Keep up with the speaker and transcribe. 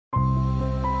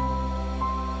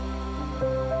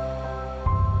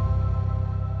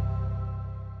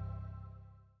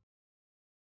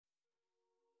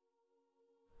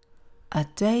A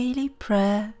daily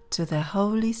prayer to the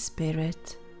Holy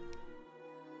Spirit.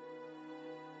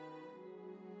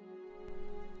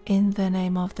 In the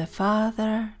name of the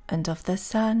Father, and of the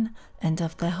Son, and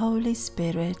of the Holy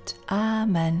Spirit.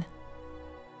 Amen.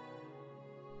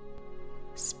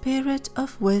 Spirit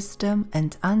of wisdom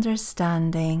and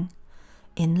understanding,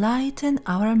 enlighten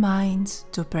our minds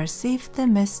to perceive the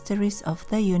mysteries of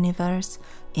the universe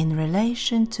in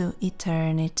relation to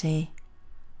eternity.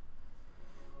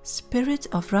 Spirit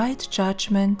of right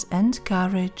judgment and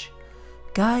courage,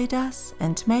 guide us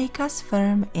and make us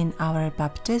firm in our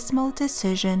baptismal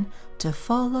decision to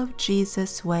follow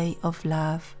Jesus' way of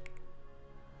love.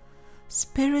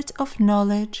 Spirit of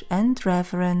knowledge and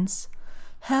reverence,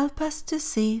 help us to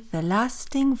see the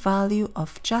lasting value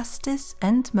of justice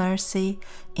and mercy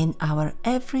in our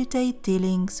everyday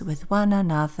dealings with one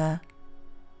another.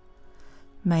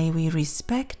 May we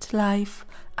respect life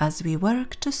as we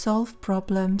work to solve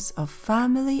problems of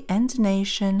family and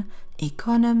nation,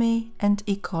 economy and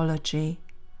ecology.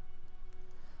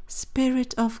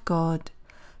 Spirit of God,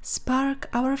 spark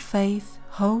our faith,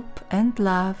 hope and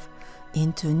love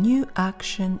into new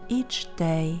action each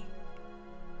day.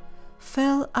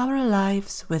 Fill our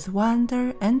lives with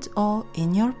wonder and awe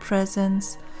in your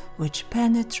presence, which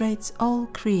penetrates all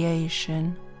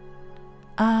creation.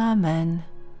 Amen.